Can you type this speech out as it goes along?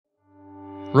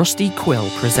Rusty Quill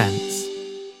presents.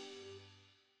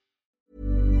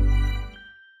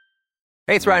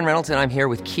 Hey, it's Ryan Reynolds, and I'm here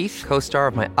with Keith, co-star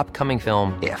of my upcoming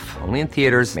film, If, only in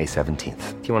theaters May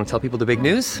 17th. Do you want to tell people the big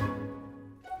news?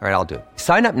 All right, I'll do it.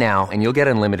 Sign up now and you'll get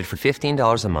unlimited for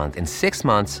 $15 a month and 6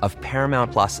 months of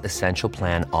Paramount Plus Essential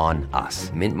Plan on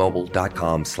us.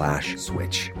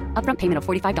 MintMobile.com/switch. Upfront payment of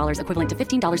 $45 equivalent to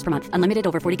 $15 per month. Unlimited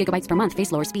over 40 gigabytes per month.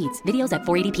 Face lower speeds. Videos at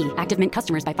 480p. Active Mint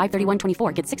customers by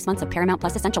 531.24 get 6 months of Paramount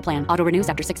Plus Essential Plan. Auto renews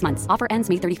after 6 months. Offer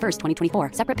ends May 31st,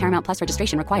 2024. Separate Paramount Plus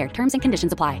registration required. Terms and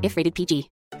conditions apply if rated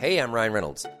PG. Hey, I'm Ryan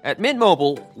Reynolds. At Mint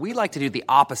Mobile, we like to do the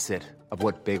opposite of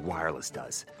what Big Wireless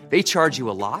does. They charge you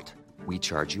a lot. We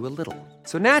charge you a little.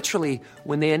 So naturally,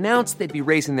 when they announced they'd be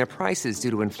raising their prices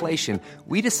due to inflation,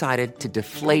 we decided to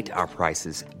deflate our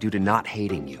prices due to not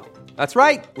hating you. That's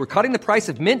right. We're cutting the price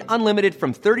of Mint Unlimited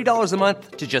from $30 a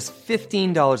month to just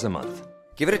 $15 a month.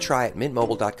 Give it a try at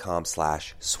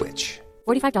mintmobile.com/switch.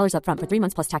 $45 upfront for 3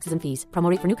 months plus taxes and fees. Promo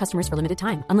rate for new customers for limited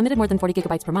time. Unlimited more than 40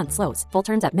 gigabytes per month. Slows full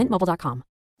terms at mintmobile.com.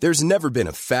 There's never been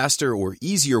a faster or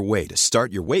easier way to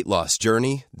start your weight loss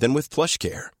journey than with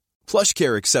PlushCare.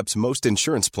 PlushCare accepts most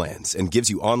insurance plans and gives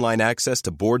you online access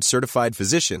to board-certified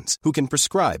physicians who can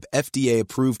prescribe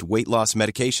FDA-approved weight loss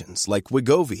medications like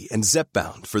Wegovy and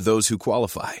Zepbound for those who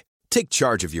qualify. Take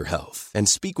charge of your health and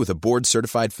speak with a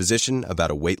board-certified physician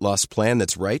about a weight loss plan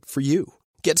that's right for you.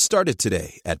 Get started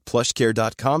today at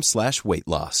plushcare.com/weight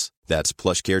loss. That's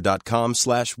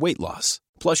plushcare.com/weight loss.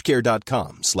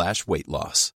 plushcare.com/weight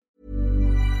loss.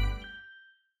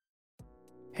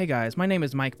 Hey guys, my name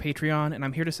is Mike Patreon, and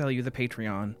I'm here to sell you the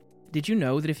Patreon. Did you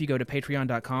know that if you go to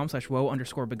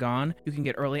patreon.com/woe_begone, you can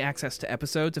get early access to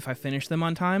episodes if I finish them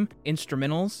on time,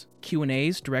 instrumentals,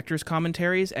 Q&As, director's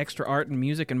commentaries, extra art and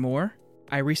music, and more?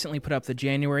 I recently put up the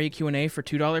January Q&A for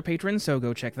 $2 patrons, so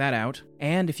go check that out.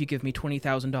 And if you give me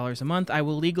 $20,000 a month, I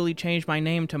will legally change my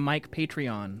name to Mike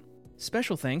Patreon.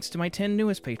 Special thanks to my 10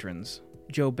 newest patrons: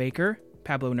 Joe Baker,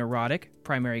 Pablo Neurotic,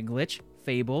 Primary Glitch,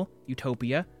 Fable,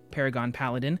 Utopia, Paragon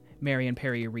Paladin, Marion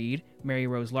Perry Reed, Mary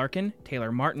Rose Larkin,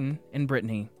 Taylor Martin, and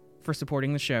Brittany, for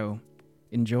supporting the show.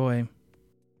 Enjoy.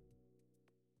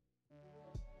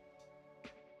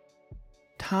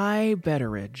 Ty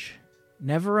Betteridge.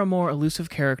 Never a more elusive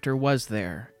character was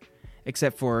there.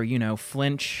 Except for,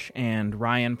 Flinch and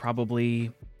Ryan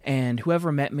probably, and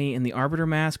whoever met me in the Arbiter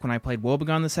mask when I played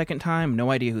Woebegone the second time,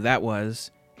 no idea who that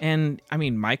was. And,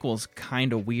 Michael's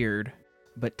kinda weird.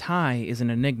 But Ty is an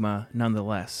enigma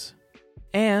nonetheless.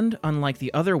 And, unlike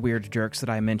the other weird jerks that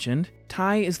I mentioned,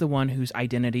 Ty is the one whose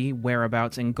identity,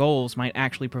 whereabouts, and goals might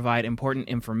actually provide important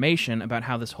information about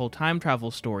how this whole time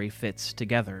travel story fits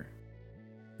together.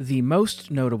 The most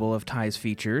notable of Ty's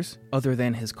features, other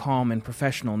than his calm and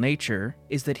professional nature,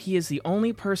 is that he is the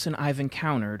only person I've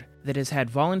encountered that has had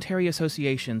voluntary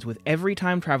associations with every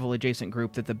time travel adjacent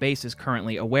group that the base is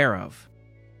currently aware of.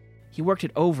 He worked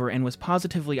it over and was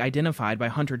positively identified by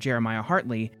Hunter Jeremiah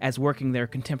Hartley as working there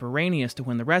contemporaneous to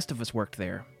when the rest of us worked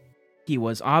there. He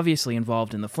was obviously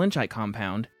involved in the Flinchite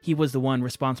compound. He was the one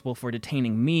responsible for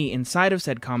detaining me inside of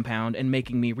said compound and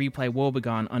making me replay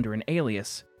Woebegone under an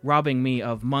alias, robbing me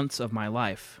of months of my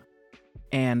life.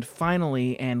 And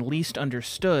finally, and least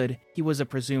understood, he was a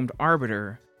presumed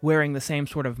arbiter, wearing the same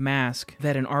sort of mask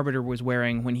that an arbiter was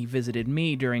wearing when he visited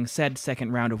me during said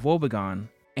second round of Woebegone.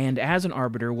 And as an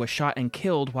arbiter was shot and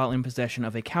killed while in possession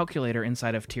of a calculator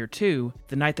inside of Tier 2,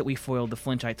 the night that we foiled the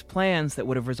Flinchites' plans that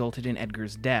would have resulted in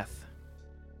Edgar's death.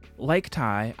 Like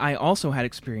Ty, I also had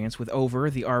experience with Over,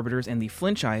 the Arbiters, and the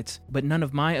Flinchites, but none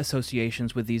of my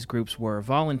associations with these groups were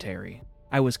voluntary.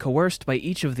 I was coerced by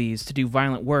each of these to do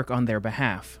violent work on their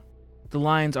behalf. The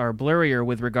lines are blurrier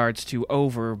with regards to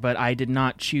Over, but I did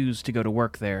not choose to go to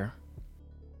work there.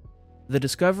 The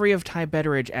discovery of Ty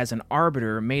Betteridge as an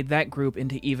arbiter made that group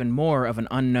into even more of an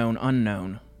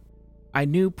unknown. I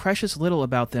knew precious little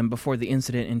about them before the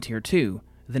incident in Tier 2.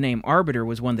 The name Arbiter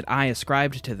was one that I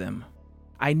ascribed to them.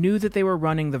 I knew that they were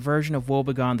running the version of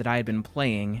Woebegone that I had been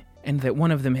playing, and that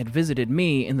one of them had visited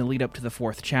me in the lead up to the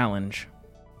 4th challenge.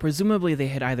 Presumably they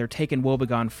had either taken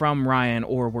Woebegone from Ryan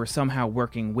or were somehow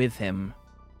working with him.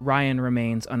 Ryan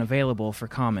remains unavailable for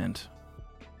comment.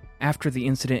 After the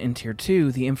incident in Tier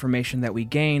 2, the information that we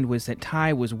gained was that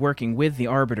Ty was working with the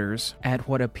Arbiters at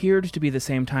what appeared to be the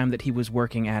same time that he was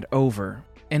working at Over,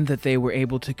 and that they were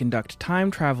able to conduct time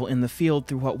travel in the field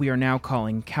through what we are now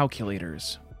calling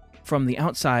calculators. From the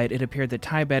outside, it appeared that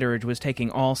Ty Betteridge was taking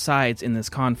all sides in this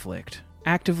conflict,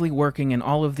 actively working in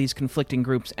all of these conflicting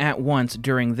groups at once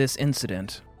during this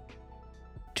incident.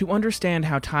 To understand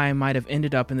how Ty might have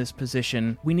ended up in this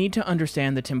position, we need to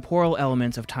understand the temporal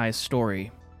elements of Ty's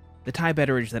story. The Ty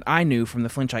Betteridge that I knew from the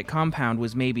Flintshite compound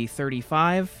was maybe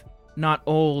 35, not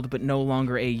old, but no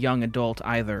longer a young adult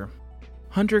either.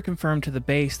 Hunter confirmed to the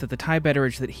base that the Ty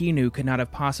Betteridge that he knew could not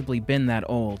have possibly been that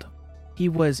old. He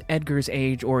was Edgar's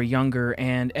age or younger,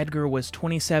 and Edgar was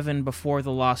 27 before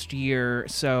the lost year,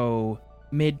 so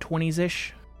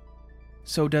mid-20s-ish?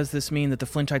 So does this mean that the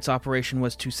Flintshites' operation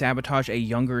was to sabotage a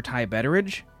younger Ty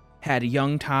Betteridge? Had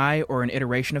young Ty or an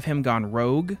iteration of him gone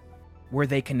rogue? Were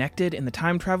they connected in the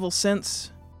time travel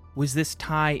sense? Was this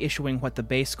Ty issuing what the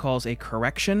base calls a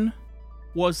correction?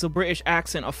 Was the British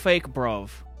accent a fake, bruv?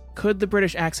 Could the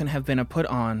British accent have been a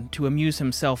put-on to amuse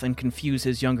himself and confuse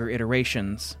his younger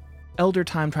iterations? Elder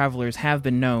time travelers have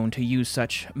been known to use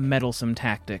such meddlesome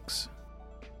tactics.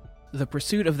 The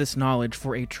pursuit of this knowledge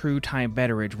for a true Ty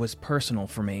Betteridge was personal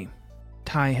for me.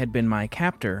 Ty had been my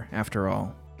captor, after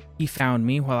all. He found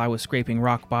me while I was scraping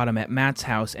rock bottom at Matt's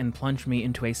house and plunged me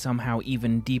into a somehow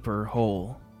even deeper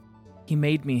hole. He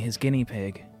made me his guinea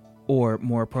pig. Or,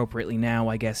 more appropriately now,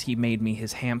 I guess he made me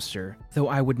his hamster, though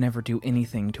I would never do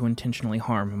anything to intentionally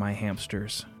harm my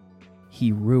hamsters.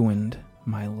 He ruined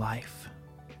my life.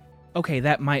 Okay,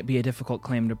 that might be a difficult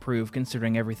claim to prove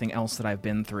considering everything else that I've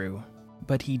been through.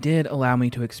 But he did allow me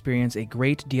to experience a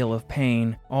great deal of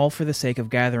pain, all for the sake of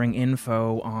gathering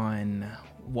info on...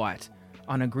 what?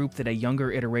 On a group that a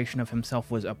younger iteration of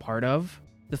himself was a part of?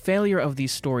 The failure of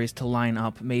these stories to line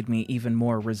up made me even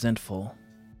more resentful.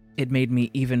 It made me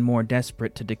even more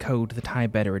desperate to decode the Ty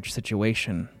Betteridge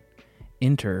situation.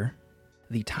 Enter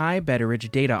the Ty Betteridge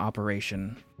data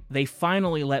operation. They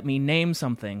finally let me name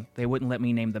something. They wouldn't let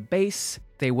me name the base,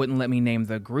 they wouldn't let me name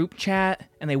the group chat,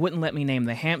 and they wouldn't let me name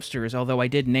the hamsters, although I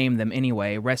did name them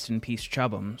anyway. Rest in peace,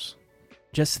 Chubbums.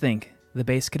 Just think, the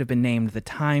base could have been named the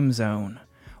Time Zone,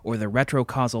 or the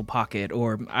Retrocausal Pocket,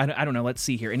 or, I don't know, let's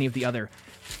see here, any of the other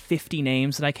 50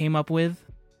 names that I came up with.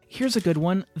 Here's a good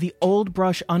one, the Old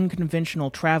Brush Unconventional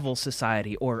Travel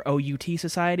Society, or OUT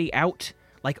Society, out,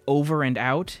 like over and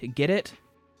out, get it?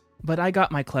 But I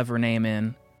got my clever name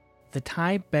in. The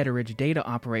Ty Betteridge Data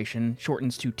Operation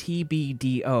shortens to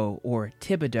TBDO, or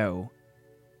Thibodeau.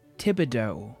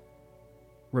 Thibodeau.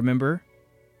 Remember?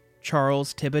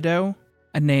 Charles Thibodeau?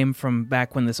 A name from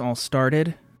back when this all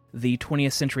started. The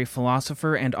 20th century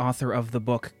philosopher and author of the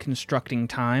book Constructing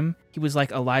Time. He was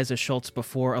like Eliza Schultz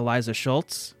before Eliza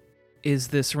Schultz. Is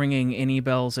this ringing any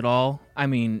bells at all? I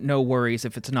mean, no worries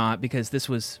if it's not, because this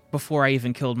was before I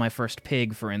even killed my first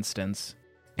pig, for instance.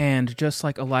 And just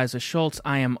like Eliza Schultz,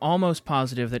 I am almost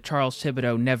positive that Charles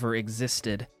Thibodeau never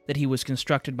existed, that he was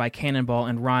constructed by Cannonball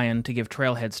and Ryan to give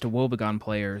trailheads to Wobegon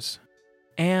players.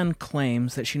 Anne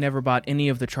claims that she never bought any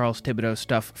of the Charles Thibodeau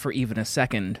stuff for even a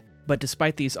second, but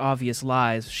despite these obvious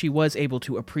lies, she was able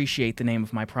to appreciate the name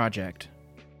of my project.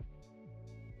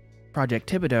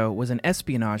 Project Thibodeau was an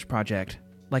espionage project,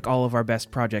 like all of our best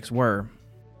projects were.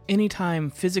 Anytime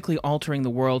physically altering the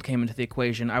world came into the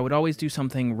equation, I would always do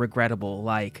something regrettable,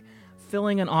 like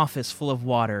filling an office full of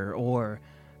water, or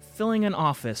filling an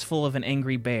office full of an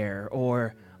angry bear,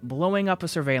 or blowing up a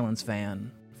surveillance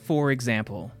van. For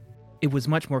example, it was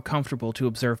much more comfortable to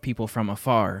observe people from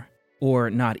afar, or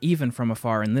not even from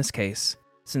afar in this case.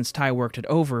 Since Ty worked it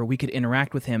over, we could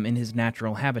interact with him in his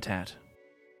natural habitat.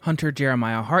 Hunter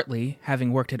Jeremiah Hartley,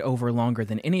 having worked it over longer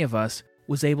than any of us,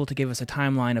 was able to give us a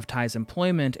timeline of Ty's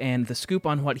employment and the scoop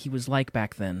on what he was like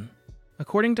back then.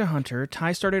 According to Hunter,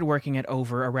 Ty started working at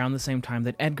Over around the same time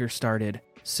that Edgar started,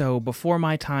 so before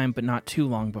my time but not too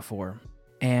long before.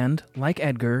 And, like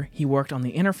Edgar, he worked on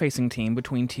the interfacing team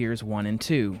between Tiers 1 and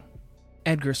 2.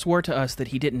 Edgar swore to us that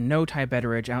he didn't know Ty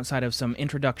Betteridge outside of some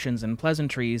introductions and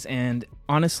pleasantries, and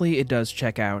honestly, it does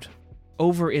check out.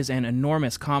 Over is an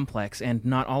enormous complex, and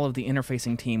not all of the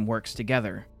interfacing team works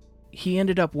together. He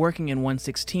ended up working in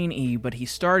 116E, but he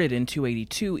started in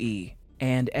 282E,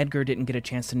 and Edgar didn't get a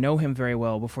chance to know him very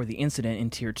well before the incident in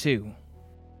Tier 2.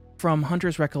 From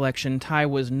Hunter's recollection, Ty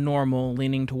was normal,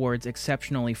 leaning towards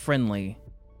exceptionally friendly.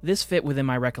 This fit within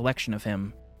my recollection of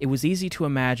him. It was easy to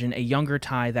imagine a younger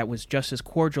Ty that was just as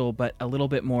cordial but a little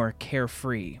bit more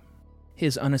carefree.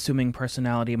 His unassuming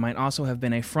personality might also have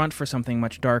been a front for something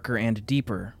much darker and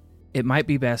deeper. It might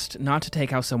be best not to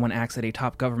take how someone acts at a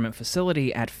top government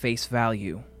facility at face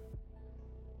value.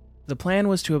 The plan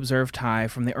was to observe Ty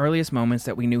from the earliest moments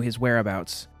that we knew his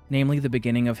whereabouts, namely the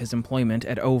beginning of his employment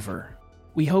at Over.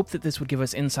 We hoped that this would give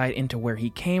us insight into where he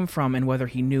came from and whether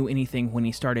he knew anything when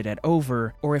he started at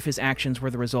Over, or if his actions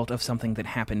were the result of something that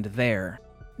happened there.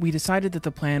 We decided that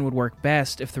the plan would work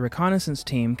best if the reconnaissance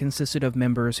team consisted of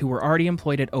members who were already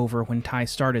employed at Over when Ty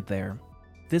started there.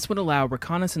 This would allow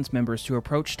reconnaissance members to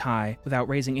approach Ty without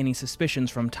raising any suspicions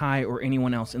from Ty or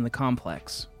anyone else in the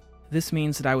complex. This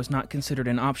means that I was not considered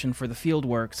an option for the field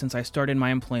work since I started my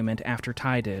employment after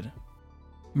Ty did.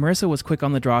 Marissa was quick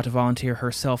on the draw to volunteer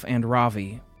herself and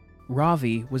Ravi.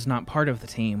 Ravi was not part of the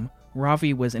team.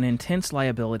 Ravi was an intense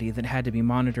liability that had to be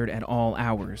monitored at all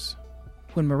hours.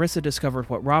 When Marissa discovered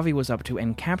what Ravi was up to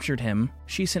and captured him,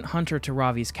 she sent Hunter to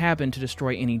Ravi's cabin to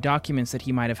destroy any documents that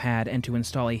he might have had and to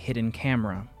install a hidden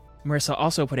camera. Marissa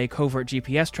also put a covert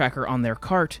GPS tracker on their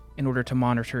cart in order to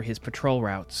monitor his patrol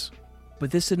routes.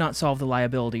 But this did not solve the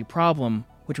liability problem,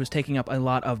 which was taking up a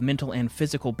lot of mental and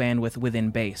physical bandwidth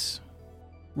within base.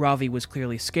 Ravi was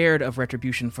clearly scared of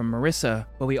retribution from Marissa,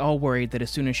 but we all worried that as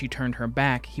soon as she turned her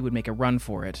back, he would make a run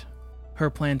for it. Her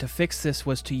plan to fix this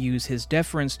was to use his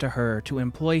deference to her to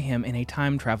employ him in a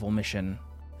time travel mission.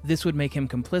 This would make him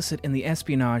complicit in the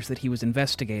espionage that he was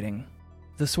investigating.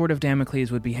 The sword of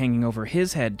Damocles would be hanging over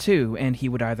his head too, and he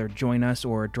would either join us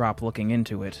or drop looking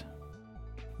into it.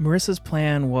 Marissa's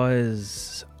plan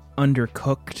was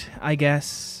undercooked, I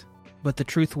guess, but the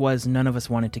truth was none of us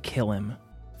wanted to kill him.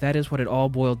 That is what it all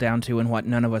boiled down to and what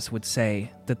none of us would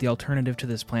say, that the alternative to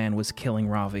this plan was killing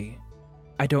Ravi.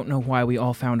 I don't know why we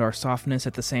all found our softness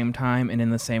at the same time and in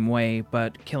the same way,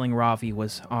 but killing Ravi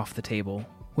was off the table,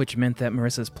 which meant that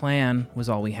Marissa's plan was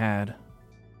all we had.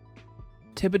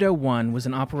 Thibodeau 1 was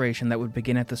an operation that would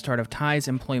begin at the start of Ty's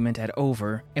employment at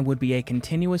Over and would be a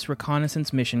continuous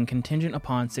reconnaissance mission contingent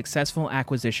upon successful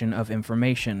acquisition of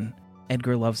information.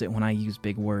 Edgar loves it when I use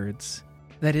big words.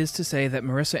 That is to say that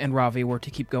Marissa and Ravi were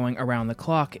to keep going around the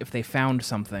clock if they found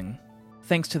something.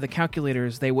 Thanks to the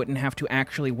calculators, they wouldn't have to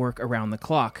actually work around the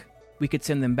clock. We could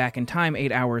send them back in time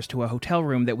 8 hours to a hotel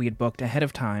room that we had booked ahead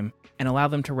of time and allow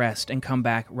them to rest and come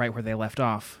back right where they left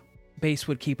off. Base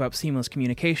would keep up seamless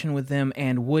communication with them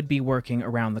and would be working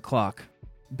around the clock.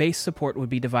 Base support would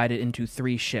be divided into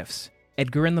 3 shifts: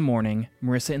 Edgar in the morning,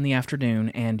 Marissa in the afternoon,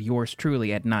 and yours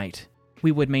truly at night.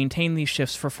 We would maintain these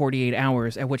shifts for 48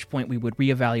 hours, at which point we would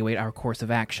reevaluate our course of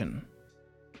action.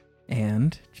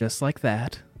 And, just like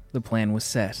that, the plan was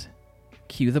set.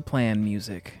 Cue the plan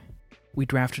music. We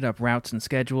drafted up routes and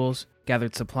schedules,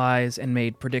 gathered supplies, and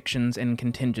made predictions and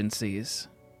contingencies.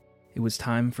 It was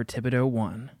time for Thibodeau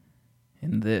 1.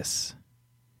 And this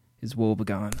is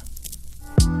Woebegone.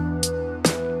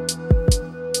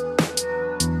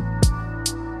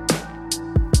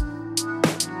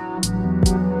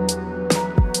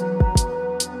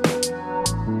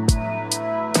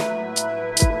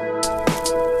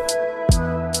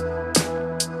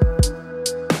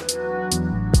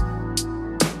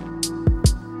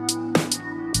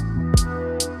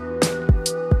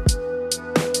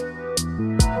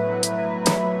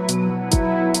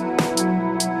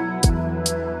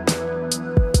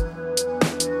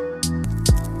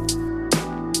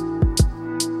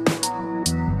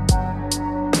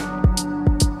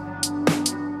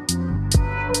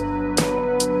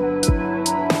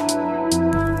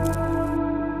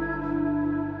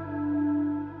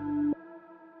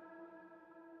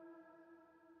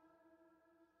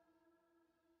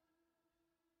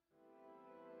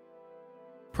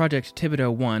 Project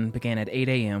Thibodeau 1 began at 8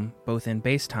 a.m., both in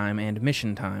base time and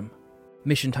mission time.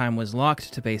 Mission time was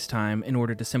locked to base time in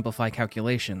order to simplify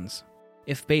calculations.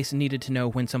 If base needed to know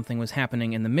when something was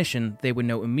happening in the mission, they would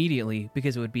know immediately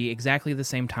because it would be exactly the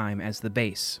same time as the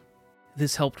base.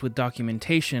 This helped with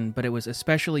documentation, but it was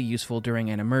especially useful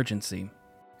during an emergency.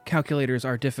 Calculators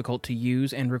are difficult to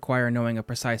use and require knowing a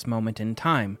precise moment in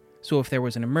time, so if there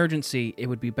was an emergency, it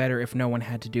would be better if no one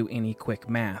had to do any quick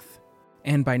math.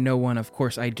 And by no one, of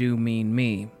course, I do mean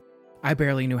me. I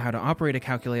barely knew how to operate a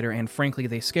calculator, and frankly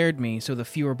they scared me, so the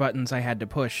fewer buttons I had to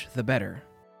push, the better.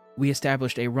 We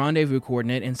established a rendezvous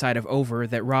coordinate inside of Over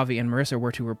that Ravi and Marissa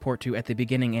were to report to at the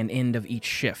beginning and end of each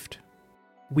shift.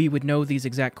 We would know these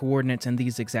exact coordinates and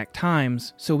these exact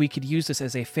times, so we could use this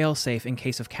as a failsafe in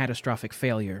case of catastrophic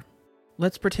failure.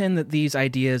 Let's pretend that these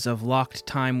ideas of locked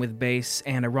time with base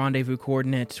and a rendezvous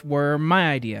coordinate were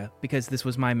my idea, because this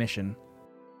was my mission.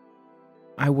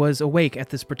 I was awake at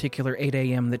this particular 8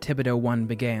 a.m. that Thibodeau 1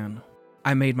 began.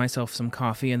 I made myself some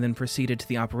coffee and then proceeded to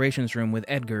the operations room with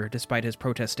Edgar despite his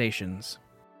protestations.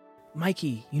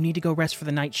 "Mikey, you need to go rest for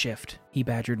the night shift," he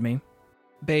badgered me.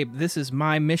 "Babe, this is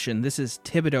my mission. This is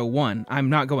Thibodeau 1. I'm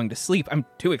not going to sleep. I'm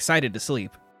too excited to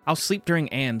sleep. I'll sleep during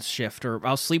Anne's shift, or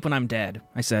I'll sleep when I'm dead,"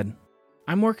 I said.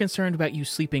 "I'm more concerned about you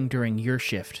sleeping during your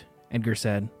shift," Edgar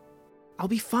said. I'll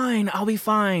be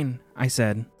fine, I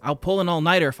said. "I'll pull an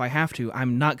all-nighter if I have to.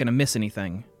 I'm not going to miss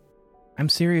anything." "I'm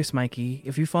serious, Mikey.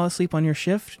 If you fall asleep on your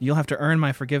shift, you'll have to earn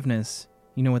my forgiveness.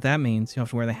 You know what that means. You'll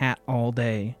have to wear the hat all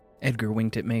day." Edgar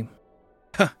winked at me.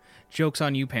 "Huh, joke's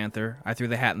on you, Panther. I threw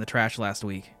the hat in the trash last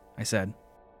week," I said.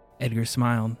 Edgar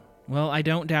smiled. Well, I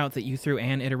don't doubt that you threw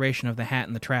an iteration of the hat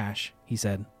in the trash, he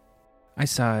said. I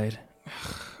sighed.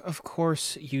 Of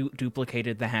course you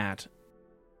duplicated the hat.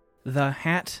 The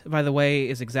hat, by the way,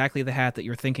 is exactly the hat that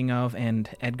you're thinking of, and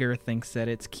Edgar thinks that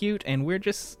it's cute, and we're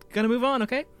just gonna move on,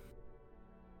 okay?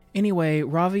 Anyway,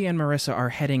 Ravi and Marissa are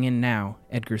heading in now,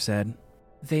 Edgar said.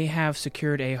 They have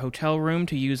secured a hotel room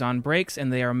to use on breaks,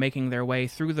 and they are making their way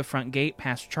through the front gate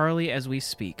past Charlie as we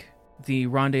speak. The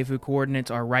rendezvous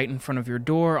coordinates are right in front of your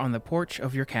door on the porch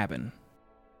of your cabin.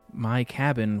 My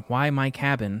cabin? Why my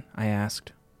cabin? I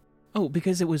asked. Oh,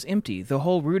 because it was empty. The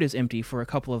whole route is empty for a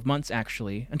couple of months,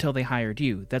 actually, until they hired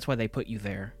you. That's why they put you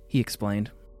there, he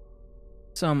explained.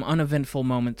 Some uneventful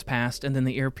moments passed, and then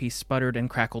the earpiece sputtered and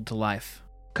crackled to life.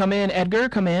 Come in, Edgar,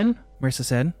 come in, Marissa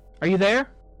said. Are you there?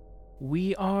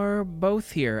 We are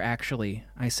both here, actually,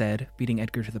 I said, beating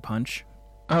Edgar to the punch.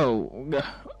 Oh,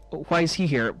 why is he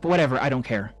here? Whatever, I don't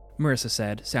care, Marissa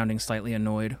said, sounding slightly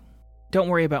annoyed. Don't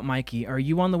worry about Mikey. Are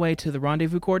you on the way to the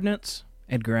rendezvous coordinates?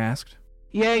 Edgar asked.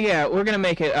 Yeah, we're gonna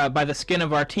make it by the skin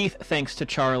of our teeth, thanks to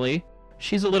Charlie.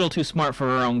 She's a little too smart for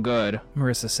her own good,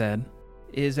 Marissa said.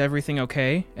 Is everything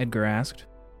okay? Edgar asked.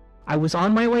 I was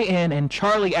on my way in, and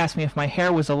Charlie asked me if my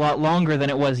hair was a lot longer than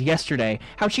it was yesterday.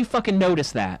 How'd she fucking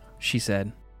notice that? She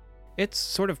said. It's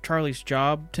sort of Charlie's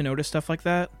job to notice stuff like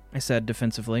that, I said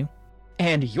defensively.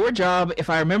 And your job, if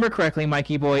I remember correctly,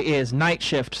 Mikey boy, is night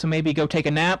shift, so maybe go take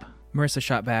a nap? Marissa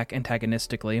shot back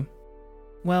antagonistically.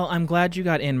 Well, I'm glad you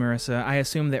got in, Marissa. I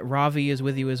assume that Ravi is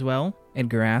with you as well?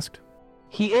 Edgar asked.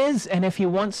 He is, and if he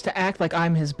wants to act like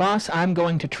I'm his boss, I'm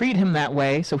going to treat him that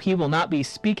way, so he will not be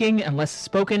speaking unless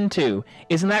spoken to.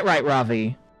 Isn't that right,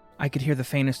 Ravi? I could hear the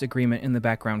faintest agreement in the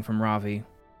background from Ravi.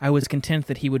 I was content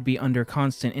that he would be under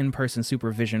constant in-person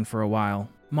supervision for a while.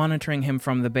 Monitoring him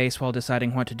from the base while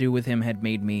deciding what to do with him had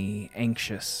made me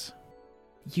anxious.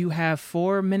 You have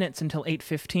 4 minutes until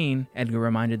 8:15, Edgar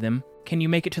reminded them. Can you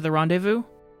make it to the rendezvous?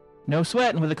 No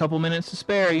sweat, and with a couple minutes to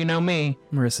spare, you know me,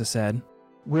 Marissa said.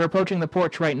 We're approaching the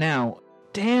porch right now.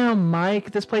 Damn,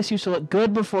 Mike, this place used to look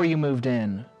good before you moved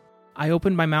in. I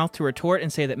opened my mouth to retort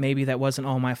and say that maybe that wasn't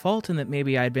all my fault and that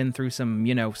maybe I'd been through some,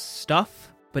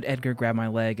 stuff, but Edgar grabbed my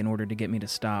leg in order to get me to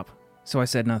stop, so I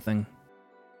said nothing.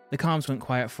 The comms went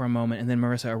quiet for a moment, and then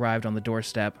Marissa arrived on the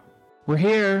doorstep. We're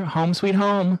here, home sweet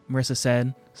home, Marissa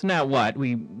said. So now what,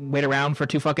 we wait around for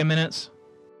 2 fucking minutes?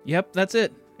 Yep, that's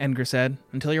it, Edgar said,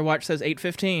 until your watch says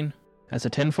 8:15. That's a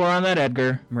 10-4 on that,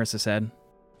 Edgar, Marissa said.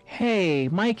 Hey,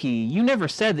 Mikey, you never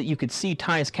said that you could see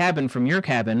Ty's cabin from your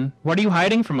cabin. What are you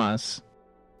hiding from us?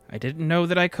 I didn't know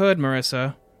that I could,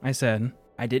 Marissa, I said.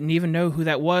 I didn't even know who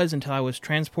that was until I was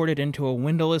transported into a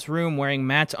windowless room wearing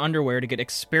Matt's underwear to get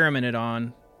experimented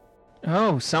on.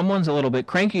 Oh, someone's a little bit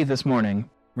cranky this morning,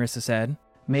 Marissa said.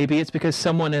 Maybe it's because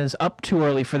someone is up too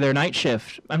early for their night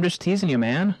shift. I'm just teasing you,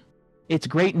 man. It's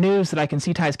great news that I can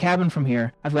see Ty's cabin from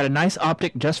here. I've got a nice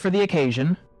optic just for the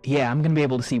occasion. Yeah, I'm going to be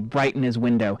able to see right in his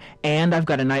window. And I've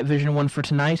got a night vision one for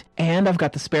tonight. And I've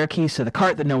got the spare keys to the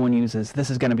cart that no one uses.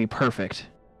 This is going to be perfect.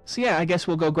 So yeah, I guess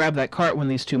we'll go grab that cart when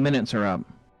these 2 minutes are up.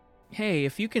 Hey,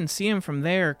 if you can see him from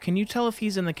there, can you tell if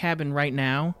he's in the cabin right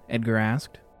now? Edgar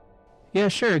asked. Yeah,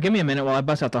 sure. Give me a minute while I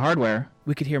bust out the hardware.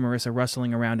 We could hear Marissa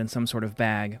rustling around in some sort of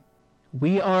bag.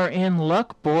 We are in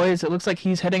luck, boys. It looks like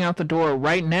he's heading out the door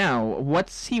right now.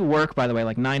 What's he work, by the way,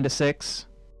 like 9 to 6?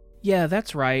 Yeah,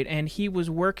 that's right, and he was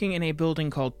working in a building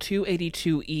called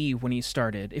 282E when he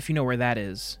started, if you know where that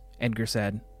is, Edgar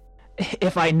said.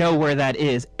 If I know where that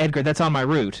is, Edgar, that's on my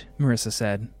route, Marissa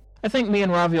said. I think me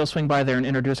and Ravi will swing by there and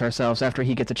introduce ourselves after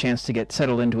he gets a chance to get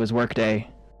settled into his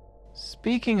workday.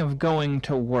 Speaking of going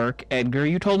to work, Edgar,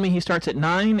 you told me he starts at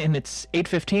 9 and it's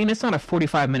 8:15. It's not a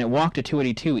 45-minute walk to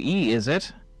 282E, is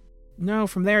it? No,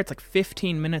 from there it's like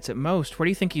 15 minutes at most. Where do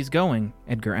you think he's going?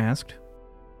 Edgar asked.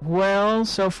 Well,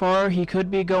 so far he could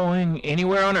be going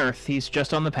anywhere on Earth. He's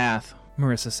just on the path,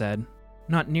 Marissa said.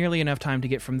 Not nearly enough time to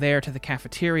get from there to the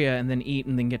cafeteria and then eat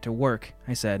and then get to work,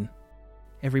 I said.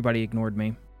 Everybody ignored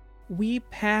me. We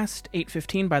passed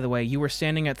 8:15, by the way. You were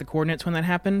standing at the coordinates when that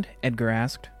happened? Edgar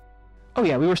asked. Oh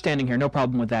yeah, we were standing here, no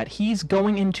problem with that. Is he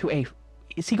going into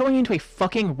a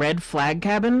fucking red flag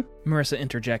cabin? Marissa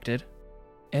interjected.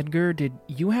 Edgar, did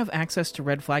you have access to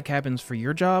red flag cabins for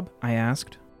your job? I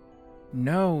asked.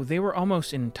 No, they were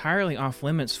almost entirely off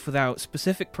limits without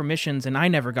specific permissions, and I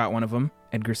never got one of them,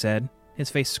 Edgar said, his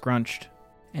face scrunched.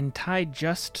 And Ty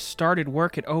just started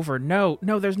work at over. No,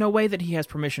 there's no way that he has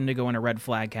permission to go in a red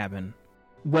flag cabin.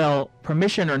 Well,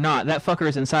 permission or not, that fucker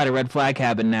is inside a red flag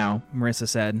cabin now, Marissa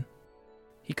said.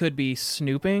 He could be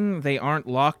snooping. They aren't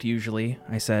locked usually,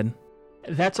 I said.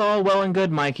 That's all well and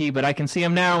good, Mikey, but I can see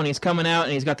him now, and he's coming out,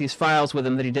 and he's got these files with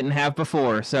him that he didn't have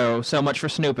before, so much for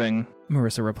snooping,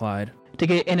 Marissa replied. To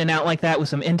get in and out like that with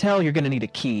some intel, you're gonna need a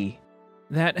key.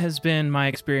 That has been my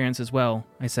experience as well,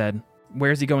 I said.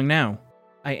 Where's he going now?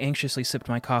 I anxiously sipped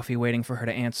my coffee, waiting for her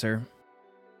to answer.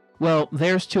 Well,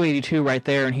 there's 282 right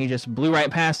there, and he just blew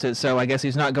right past it, so I guess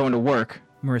he's not going to work,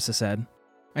 Marissa said.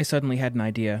 I suddenly had an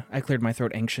idea. I cleared my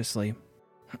throat anxiously.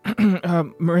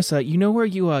 Marissa, you know where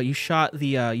you shot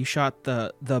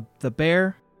the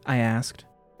bear? I asked.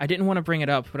 I didn't want to bring it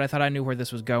up, but I thought I knew where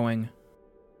this was going.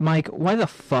 Mike, why the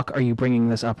fuck are you bringing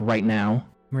this up right now?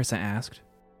 Marissa asked.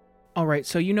 Alright,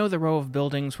 so you know the row of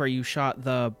buildings where you shot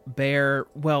the bear?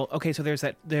 Well, okay, so there's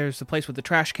the place with the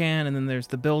trash can, and then there's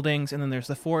the buildings, and then there's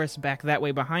the forest back that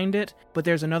way behind it, but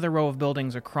there's another row of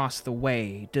buildings across the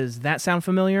way. Does that sound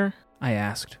familiar? I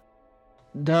asked.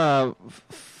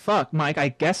 Fuck, Mike, I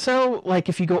guess so. Like,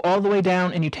 if you go all the way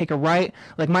down and you take a right,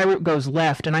 like, my route goes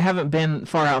left, and I haven't been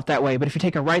far out that way, but if you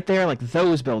take a right there, like,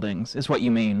 those buildings is what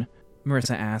you mean,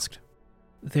 Marissa asked.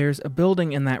 There's a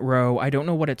building in that row, I don't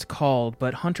know what it's called,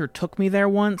 but Hunter took me there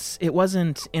once. It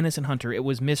wasn't Innocent Hunter, it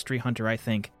was Mystery Hunter, I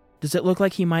think. Does it look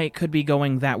like he could be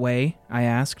going that way? I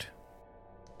asked.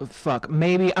 Fuck,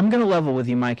 maybe. I'm gonna level with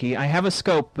you, Mikey. I have a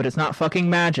scope, but it's not fucking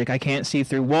magic. I can't see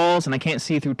through walls, and I can't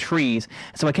see through trees,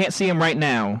 so I can't see him right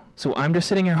now. So I'm just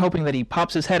sitting here hoping that he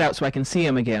pops his head out so I can see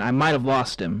him again. I might have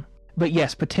lost him. But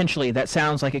yes, potentially, that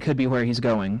sounds like it could be where he's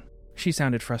going. She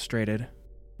sounded frustrated.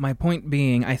 My point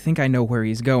being, I think I know where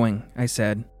he's going, I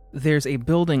said. There's a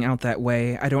building out that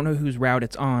way. I don't know whose route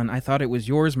it's on. I thought it was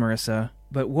yours, Marissa,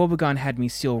 but Wobegon had me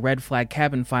steal red flag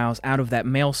cabin files out of that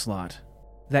mail slot.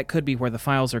 That could be where the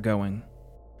files are going.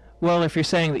 Well, if you're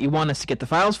saying that you want us to get the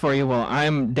files for you, well,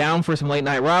 I'm down for some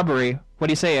late-night robbery. What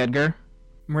do you say, Edgar?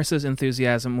 Marissa's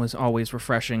enthusiasm was always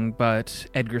refreshing, but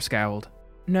Edgar scowled.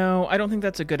 No, I don't think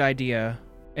that's a good idea.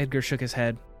 Edgar shook his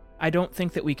head. I don't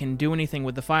think that we can do anything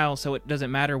with the files, so it doesn't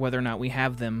matter whether or not we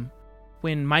have them.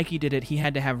 When Mikey did it, he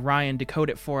had to have Ryan decode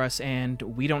it for us, and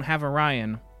we don't have a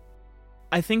Ryan.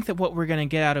 I think that what we're going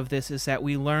to get out of this is that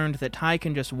we learned that Ty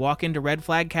can just walk into red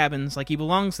flag cabins like he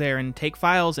belongs there and take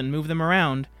files and move them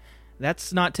around.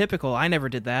 That's not typical. I never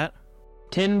did that.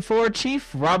 10-4, Chief.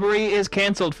 Robbery is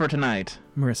canceled for tonight,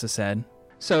 Marissa said.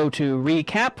 So to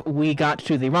recap, we got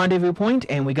to the rendezvous point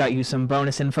and we got you some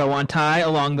bonus info on Ty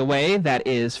along the way that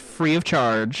is free of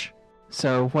charge.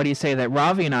 So what do you say that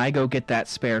Ravi and I go get that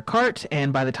spare cart,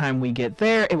 and by the time we get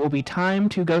there, it will be time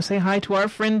to go say hi to our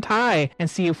friend Ty and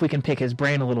see if we can pick his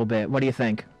brain a little bit. What do you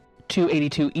think?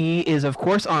 282E is, of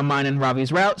course, on mine and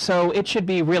Ravi's route, so it should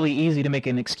be really easy to make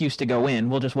an excuse to go in.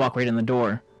 We'll just walk right in the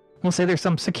door. We'll say there's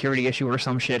some security issue or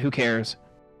some shit, who cares?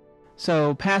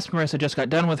 So, Past Marissa just got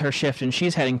done with her shift and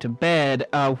she's heading to bed.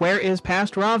 Where is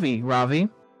Past Ravi? Ravi?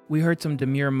 We heard some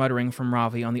demure muttering from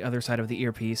Ravi on the other side of the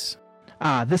earpiece.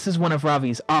 This is one of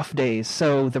Ravi's off days,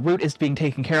 so the route is being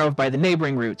taken care of by the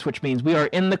neighboring routes, which means we are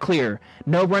in the clear.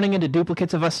 No running into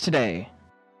duplicates of us today.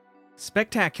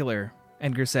 Spectacular,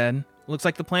 Edgar said. Looks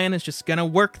like the plan is just gonna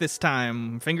work this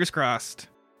time. Fingers crossed.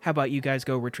 How about you guys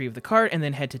go retrieve the cart and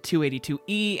then head to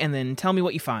 282E and then tell me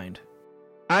what you find?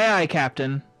 Aye, aye,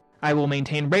 Captain. I will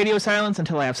maintain radio silence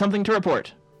until I have something to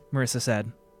report, Marissa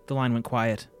said. The line went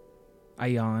quiet. I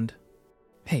yawned.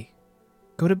 Hey,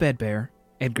 go to bed, Bear.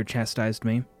 Edgar chastised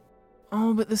me.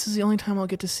 Oh, but this is the only time I'll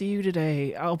get to see you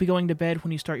today. I'll be going to bed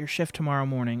when you start your shift tomorrow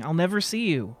morning. I'll never see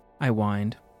you, I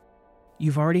whined.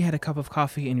 You've already had a cup of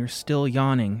coffee and you're still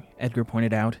yawning, Edgar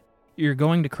pointed out. You're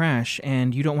going to crash,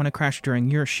 and you don't want to crash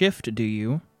during your shift, do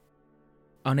you?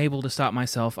 Unable to stop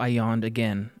myself, I yawned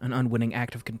again, an unwitting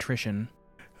act of contrition.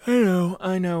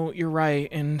 I know, you're right,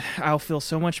 and I'll feel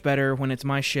so much better when it's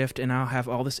my shift and I'll have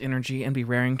all this energy and be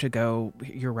raring to go.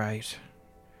 You're right.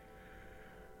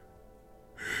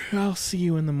 I'll see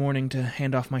you in the morning to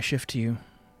hand off my shift to you.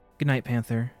 Good night,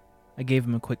 Panther. I gave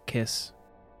him a quick kiss.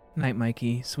 Night,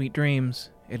 Mikey. Sweet dreams,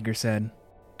 Edgar said.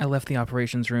 I left the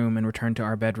operations room and returned to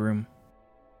our bedroom.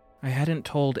 I hadn't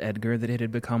told Edgar that it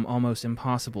had become almost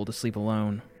impossible to sleep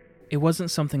alone. It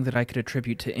wasn't something that I could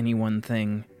attribute to any one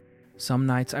thing. Some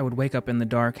nights I would wake up in the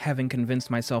dark having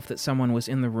convinced myself that someone was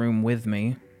in the room with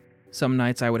me. Some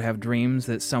nights I would have dreams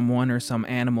that someone or some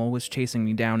animal was chasing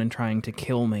me down and trying to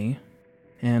kill me.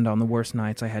 And on the worst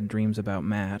nights I had dreams about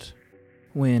Matt.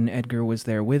 When Edgar was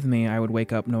there with me, I would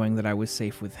wake up knowing that I was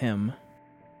safe with him.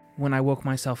 When I woke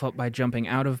myself up by jumping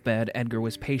out of bed, Edgar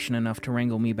was patient enough to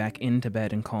wrangle me back into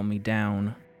bed and calm me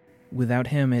down. Without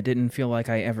him, it didn't feel like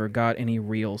I ever got any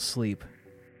real sleep.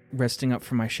 Resting up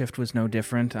for my shift was no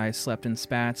different. I slept in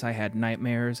spats, I had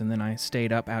nightmares, and then I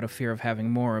stayed up out of fear of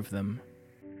having more of them.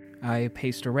 I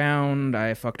paced around,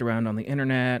 I fucked around on the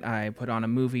internet, I put on a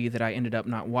movie that I ended up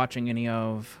not watching any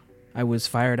of. I was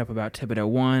fired up about Thibodeau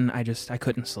 1, I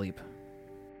couldn't sleep.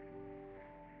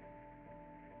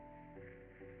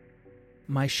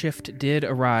 My shift did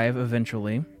arrive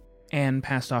eventually. Anne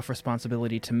passed off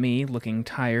responsibility to me, looking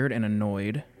tired and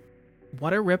annoyed.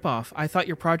 What a ripoff. I thought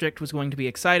your project was going to be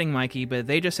exciting, Mikey, but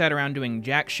they just sat around doing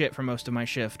jack shit for most of my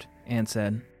shift, Anne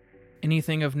said.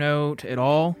 Anything of note at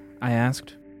all? I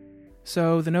asked.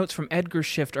 So, the notes from Edgar's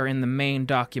shift are in the main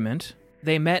document.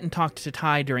 They met and talked to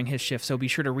Ty during his shift, so be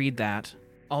sure to read that.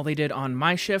 All they did on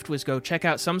my shift was go check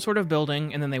out some sort of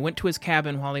building, and then they went to his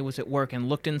cabin while he was at work and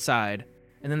looked inside.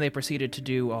 And then they proceeded to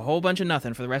do a whole bunch of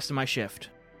nothing for the rest of my shift.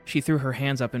 She threw her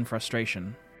hands up in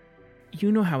frustration.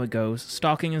 You know how it goes.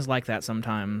 Stalking is like that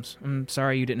sometimes. I'm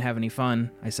sorry you didn't have any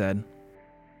fun, I said.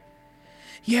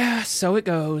 Yeah, so it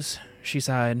goes, she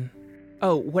sighed.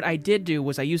 Oh, what I did do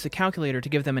was I used the calculator to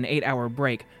give them an 8-hour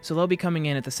break, so they'll be coming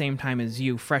in at the same time as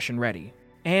you, fresh and ready.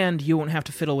 And you won't have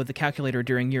to fiddle with the calculator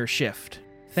during your shift.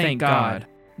 Thank God,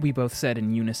 we both said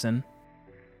in unison.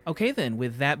 Okay then,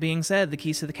 with that being said, the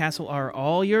keys to the castle are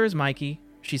all yours, Mikey,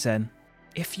 she said.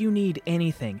 If you need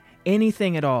anything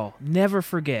at all, never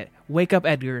forget, wake up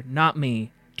Edgar, not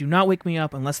me. Do not wake me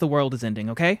up unless the world is ending,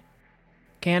 okay?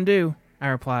 Can do, I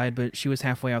replied, but she was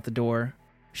halfway out the door.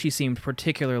 She seemed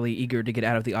particularly eager to get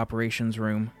out of the operations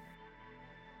room.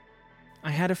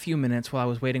 I had a few minutes while I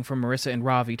was waiting for Marissa and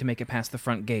Ravi to make it past the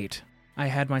front gate. I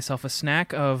had myself a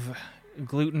snack of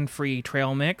gluten-free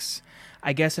trail mix.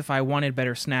 I guess if I wanted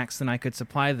better snacks, then I could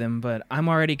supply them, but I'm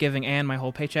already giving Anne my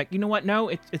whole paycheck. You know what? No,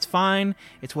 it's fine.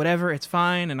 It's whatever. It's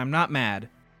fine, and I'm not mad.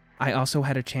 I also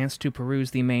had a chance to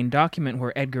peruse the main document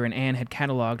where Edgar and Anne had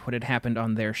cataloged what had happened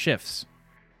on their shifts.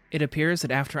 It appears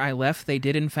that after I left, they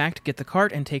did in fact get the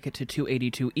cart and take it to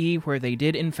 282E, where they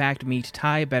did in fact meet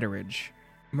Ty Betteridge.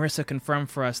 Marissa confirmed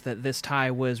for us that this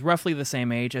Ty was roughly the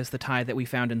same age as the Ty that we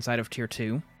found inside of Tier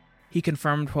 2. He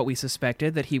confirmed what we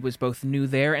suspected, that he was both new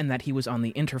there and that he was on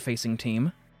the interfacing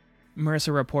team.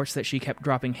 Marissa reports that she kept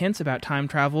dropping hints about time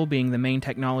travel being the main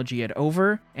technology at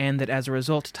Over, and that as a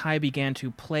result, Ty began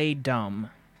to play dumb.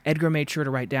 Edgar made sure to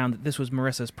write down that this was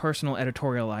Marissa's personal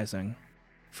editorializing.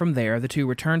 From there, the two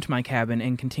returned to my cabin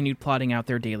and continued plotting out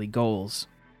their daily goals.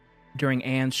 During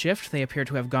Anne's shift, they appear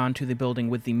to have gone to the building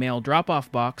with the mail drop-off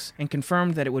box and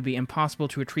confirmed that it would be impossible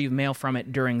to retrieve mail from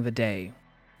it during the day.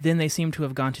 Then they seemed to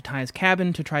have gone to Ty's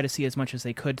cabin to try to see as much as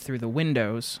they could through the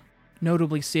windows,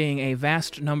 notably seeing a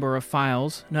vast number of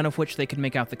files, none of which they could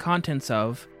make out the contents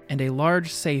of, and a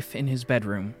large safe in his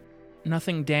bedroom.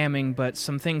 Nothing damning, but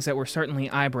some things that were certainly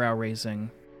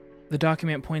eyebrow-raising. The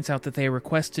document points out that they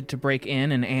requested to break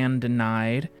in and Anne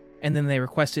denied, and then they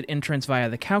requested entrance via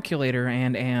the calculator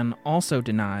and Anne also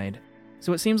denied.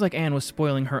 So it seems like Anne was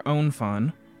spoiling her own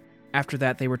fun. After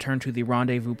that, they returned to the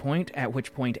rendezvous point, at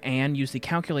which point Anne used the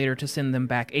calculator to send them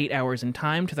back 8 hours in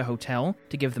time to the hotel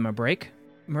to give them a break.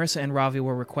 Marissa and Ravi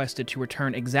were requested to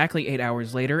return exactly 8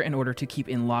 hours later in order to keep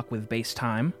in lock with base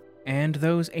time. And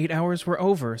those 8 hours were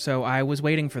over, so I was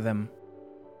waiting for them.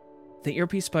 The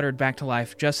earpiece sputtered back to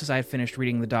life just as I had finished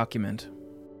reading the document.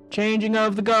 Changing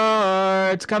of the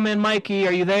guards! Come in, Mikey,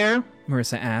 are you there?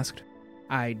 Marissa asked.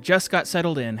 I just got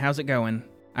settled in. How's it going?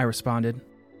 I responded.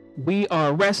 We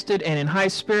are rested and in high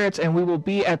spirits, and we will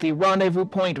be at the rendezvous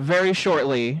point very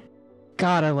shortly.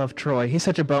 God, I love Troy. He's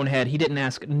such a bonehead. He didn't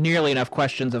ask nearly enough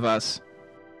questions of us.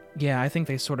 Yeah, I think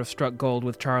they sort of struck gold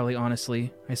with Charlie,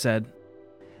 honestly, I said.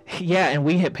 Yeah, and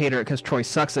we hit pay dirt because Troy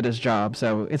sucks at his job,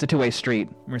 so it's a two-way street,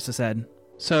 Marissa said.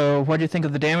 So, what'd you think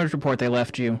of the damage report they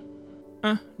left you?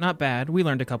 Not bad. We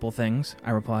learned a couple things,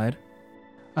 I replied.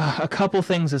 A couple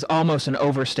things is almost an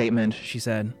overstatement, she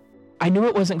said. I knew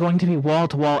it wasn't going to be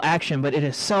wall-to-wall action, but it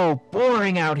is so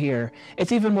boring out here.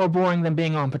 It's even more boring than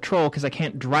being on patrol because I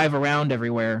can't drive around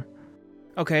everywhere.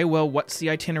 Okay, well, what's the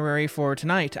itinerary for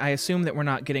tonight? I assume that we're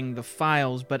not getting the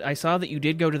files, but I saw that you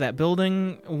did go to that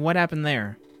building. What happened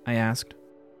there? I asked.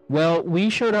 Well, we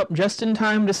showed up just in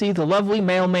time to see the lovely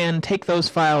mailman take those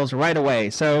files right away,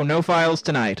 so no files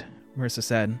tonight, Marissa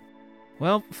said.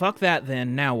 Well, fuck that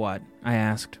then. Now what? I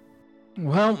asked.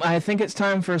 Well, I think it's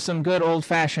time for some good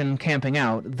old-fashioned camping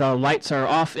out. The lights are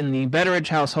off in the Betteridge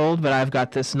household, but I've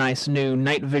got this nice new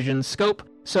night vision scope,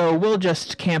 so we'll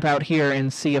just camp out here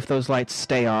and see if those lights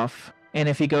stay off. And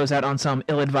if he goes out on some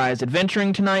ill-advised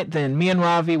adventuring tonight, then me and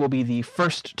Ravi will be the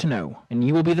first to know, and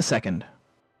you will be the second.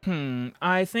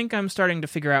 I think I'm starting to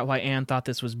figure out why Anne thought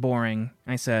this was boring,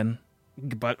 I said.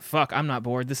 But fuck, I'm not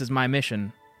bored. This is my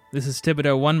mission. This is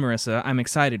Thibodeau 1, Marissa. I'm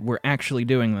excited. We're actually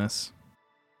doing this.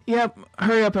 Yep,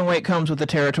 hurry up and wait comes with the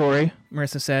territory,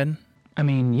 Marissa said. I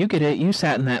mean, you get it. You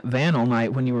sat in that van all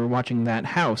night when you were watching that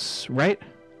house, right?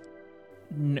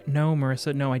 No,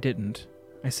 Marissa, no, I didn't,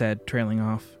 I said, trailing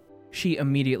off. She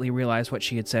immediately realized what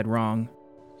she had said wrong.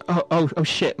 Oh,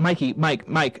 shit, Mike,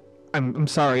 I'm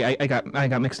sorry, I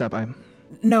got mixed up,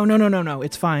 No,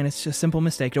 it's fine, it's just a simple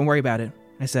mistake, don't worry about it,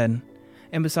 I said.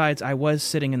 And besides, I was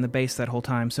sitting in the base that whole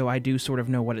time, so I do sort of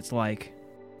know what it's like.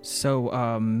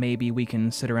 So, maybe we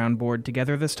can sit around bored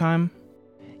together this time?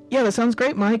 Yeah, that sounds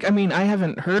great, Mike. I mean, I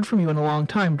haven't heard from you in a long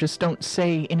time. Just don't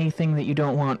say anything that you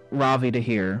don't want Ravi to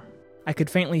hear. I could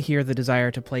faintly hear the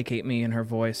desire to placate me in her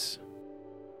voice.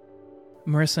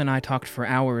 Marissa and I talked for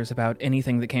hours about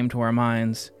anything that came to our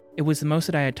minds. It was the most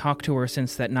that I had talked to her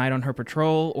since that night on her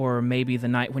patrol, or maybe the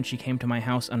night when she came to my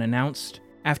house unannounced,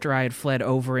 after I had fled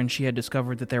over and she had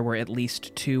discovered that there were at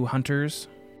least 2 hunters.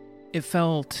 It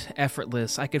felt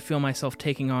effortless. I could feel myself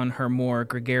taking on her more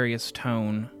gregarious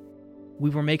tone. We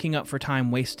were making up for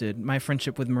time wasted. My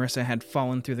friendship with Marissa had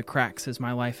fallen through the cracks as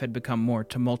my life had become more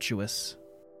tumultuous.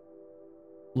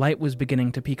 Light was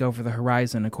beginning to peek over the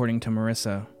horizon, according to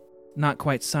Marissa. Not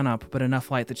quite sunup, but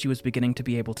enough light that she was beginning to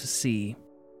be able to see.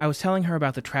 I was telling her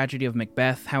about the tragedy of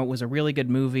Macbeth, how it was a really good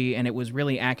movie and it was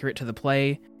really accurate to the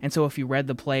play, and so if you read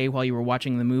the play while you were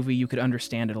watching the movie, you could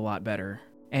understand it a lot better.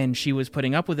 And she was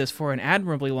putting up with this for an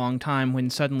admirably long time when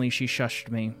suddenly she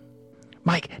shushed me.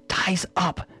 Mike, ties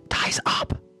up,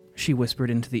 she whispered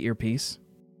into the earpiece.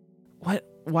 What?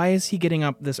 Why is he getting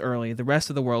up this early? The rest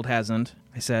of the world hasn't,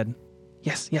 I said.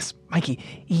 Yes, Mikey,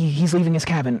 he's leaving his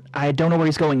cabin. I don't know where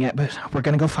he's going yet, but we're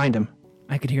gonna go find him.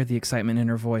 I could hear the excitement in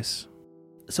her voice.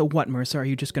 So what, Marissa, are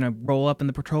you just gonna roll up in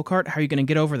the patrol cart? How are you gonna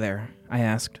get over there? I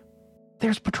asked.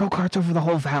 There's patrol carts over the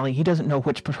whole valley. He doesn't know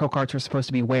which patrol carts are supposed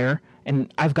to be where,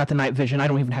 and I've got the night vision. I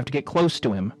don't even have to get close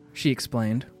to him, she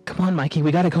explained. Come on, Mikey,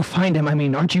 we gotta go find him. I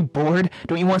mean, aren't you bored?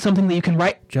 Don't you want something that you can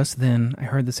write? Just then, I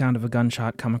heard the sound of a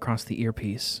gunshot come across the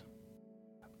earpiece.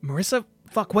 Marissa?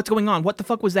 Fuck, what's going on? What the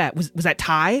fuck was that? Was that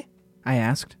Ty? I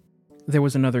asked. There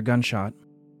was another gunshot.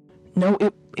 No,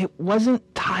 it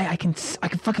wasn't Ty. I can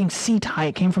fucking see Ty.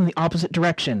 It came from the opposite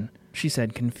direction, she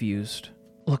said, confused.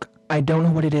 Look, I don't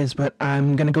know what it is, but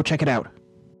I'm gonna go check it out.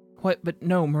 What? But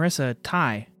no, Marissa,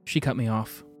 Ty. She cut me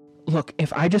off. Look,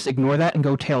 if I just ignore that and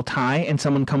go tail Ty and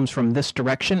someone comes from this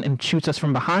direction and shoots us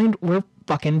from behind, we're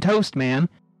fucking toast, man.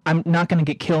 I'm not gonna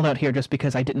get killed out here just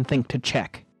because I didn't think to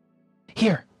check.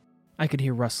 Here. I could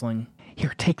hear rustling.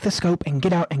 Here, take the scope and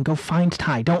get out and go find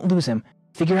Ty. Don't lose him.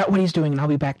 Figure out what he's doing and I'll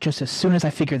be back just as soon as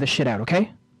I figure this shit out,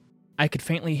 okay? I could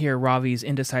faintly hear Ravi's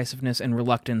indecisiveness and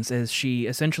reluctance as she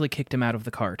essentially kicked him out of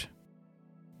the cart.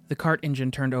 The cart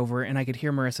engine turned over and I could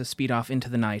hear Marissa speed off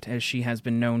into the night as she has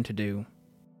been known to do.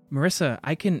 Marissa,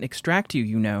 I can extract you,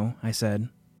 you know, I said.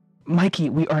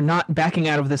 Mikey, we are not backing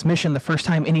out of this mission the first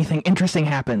time anything interesting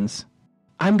happens.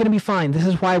 I'm gonna be fine. This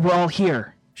is why we're all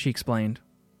here, she explained.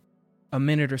 A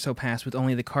minute or so passed with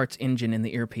only the cart's engine in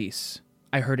the earpiece.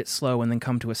 I heard it slow and then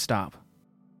come to a stop.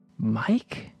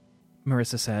 Mike?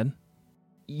 Marissa said.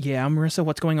 Yeah, Marissa,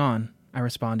 what's going on? I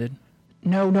responded.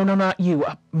 No, not you.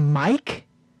 Mike?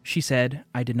 She said.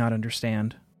 I did not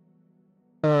understand.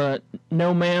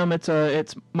 No, ma'am,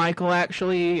 it's Michael,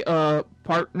 actually.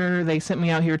 Partner, they sent me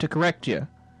out here to correct you.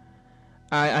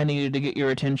 I needed to get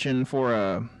your attention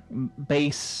for,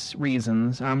 base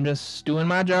reasons. I'm just doing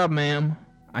my job, ma'am.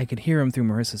 I could hear him through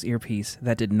Marissa's earpiece.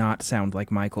 That did not sound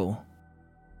like Michael.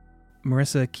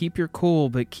 Marissa, keep your cool,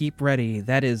 but keep ready.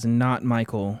 That is not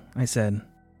Michael, I said.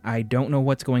 I don't know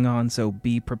what's going on, so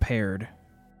be prepared.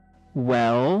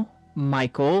 Well,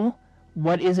 Michael,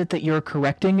 what is it that you're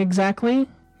correcting exactly?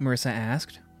 Marissa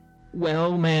asked.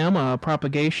 Well, ma'am,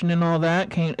 propagation and all that,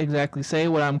 can't exactly say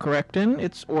what I'm correcting.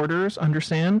 It's orders,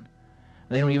 understand?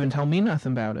 They don't even tell me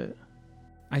nothing about it.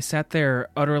 I sat there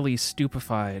utterly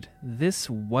stupefied. This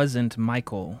wasn't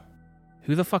Michael.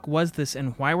 Who the fuck was this,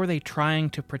 and why were they trying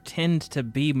to pretend to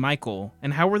be Michael,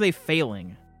 and how were they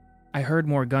failing? I heard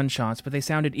more gunshots, but they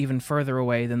sounded even further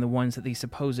away than the ones that the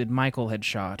supposed Michael had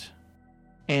shot.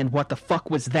 And what the fuck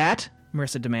was that?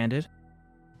 Marissa demanded.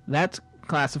 That's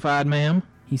classified, ma'am,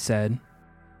 he said.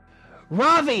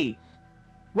 Ravi!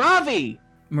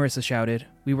 Marissa shouted.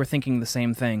 We were thinking the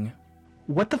same thing.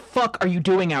 What the fuck are you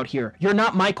doing out here? You're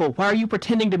not Michael. Why are you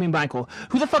pretending to be Michael?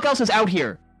 Who the fuck else is out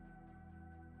here?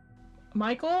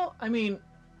 Michael?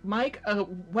 Mike,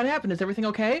 what happened? Is everything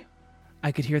okay?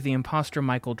 I could hear the imposter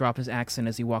Michael drop his accent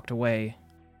as he walked away.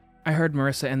 I heard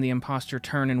Marissa and the imposter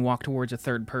turn and walk towards a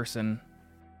third person.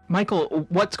 Michael,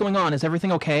 what's going on? Is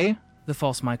everything okay? The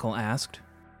false Michael asked.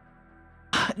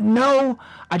 No,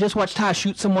 I just watched Ty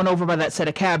shoot someone over by that set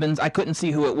of cabins. I couldn't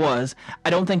see who it was. I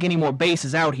don't think any more base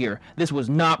is out here. This was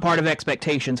not part of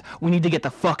expectations. We need to get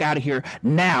the fuck out of here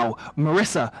now.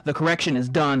 Marissa, the correction is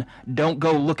done. Don't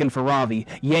go looking for Ravi.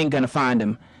 You ain't gonna find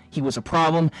him. He was a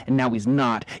problem, and now he's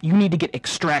not. You need to get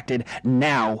extracted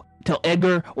now. Tell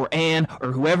Edgar or Anne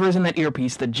or whoever is in that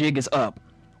earpiece the jig is up.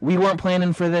 We weren't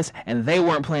planning for this, and they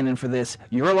weren't planning for this.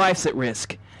 Your life's at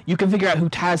risk. You can figure out who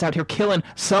Ty's out here killing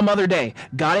some other day.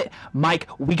 Got it? Mike,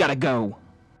 we gotta go.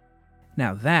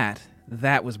 Now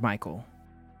that was Michael.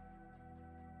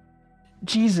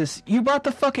 Jesus, you brought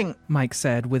the fucking... Mike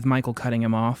said, with Michael cutting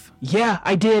him off. Yeah,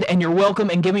 I did, and you're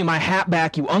welcome, and give me my hat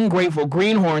back, you ungrateful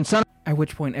greenhorn son... At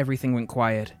which point everything went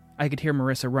quiet. I could hear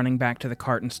Marissa running back to the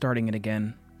cart and starting it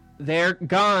again. They're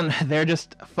gone. They're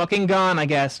just fucking gone, I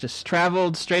guess. Just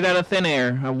traveled straight out of thin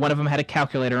air. One of them had a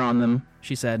calculator on them,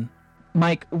 she said.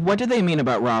 Mike, what did they mean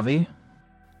about Ravi?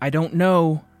 I don't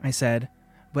know, I said,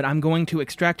 but I'm going to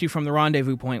extract you from the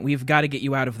rendezvous point. We've got to get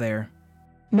you out of there.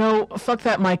 No, fuck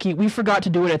that, Mikey. We forgot to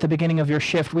do it at the beginning of your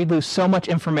shift. We'd lose so much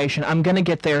information. I'm gonna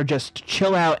get there. Just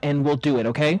chill out and we'll do it,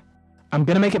 okay? I'm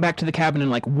gonna make it back to the cabin in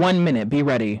like 1 minute. Be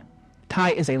ready.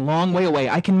 Ty is a long way away.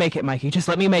 I can make it, Mikey. Just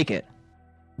let me make it.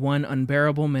 One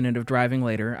unbearable minute of driving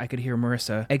later, I could hear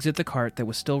Marissa exit the cart that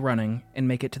was still running and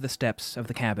make it to the steps of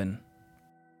the cabin.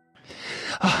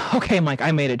 Okay, Mike,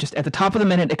 I made it. Just at the top of the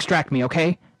minute, extract me,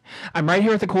 okay? I'm right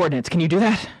here at the coordinates. Can you do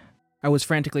that? I was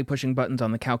frantically pushing buttons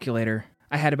on the calculator.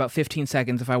 I had about 15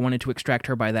 seconds if I wanted to extract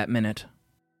her by that minute.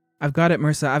 I've got it,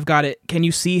 Marissa. I've got it. Can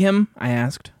you see him? I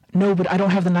asked. No, but I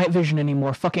don't have the night vision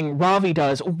anymore. Fucking Ravi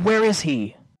does. Where is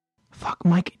he? Fuck,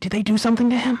 Mike, did they do something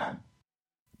to him?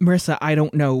 Marissa, I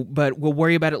don't know, but we'll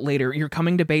worry about it later. You're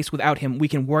coming to base without him. We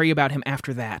can worry about him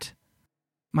after that.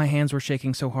 My hands were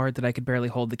shaking so hard that I could barely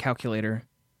hold the calculator.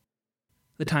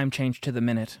 The time changed to the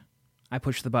minute. I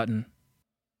pushed the button.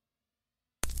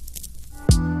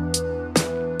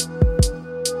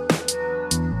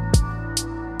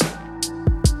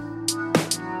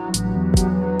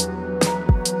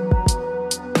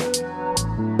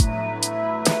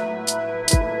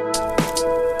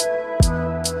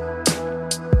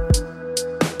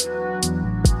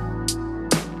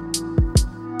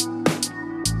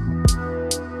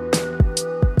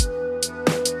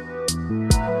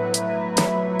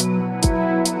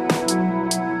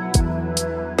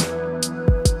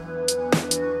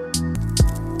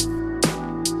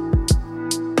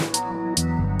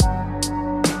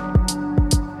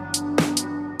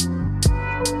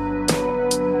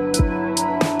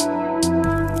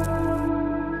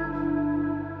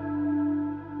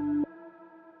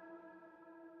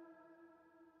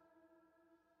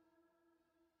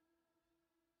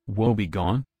 Woe be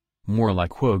gone? More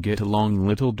like woe get along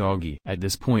little doggy. At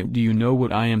this point, do you know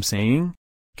what I am saying?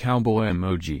 Cowboy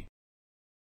emoji.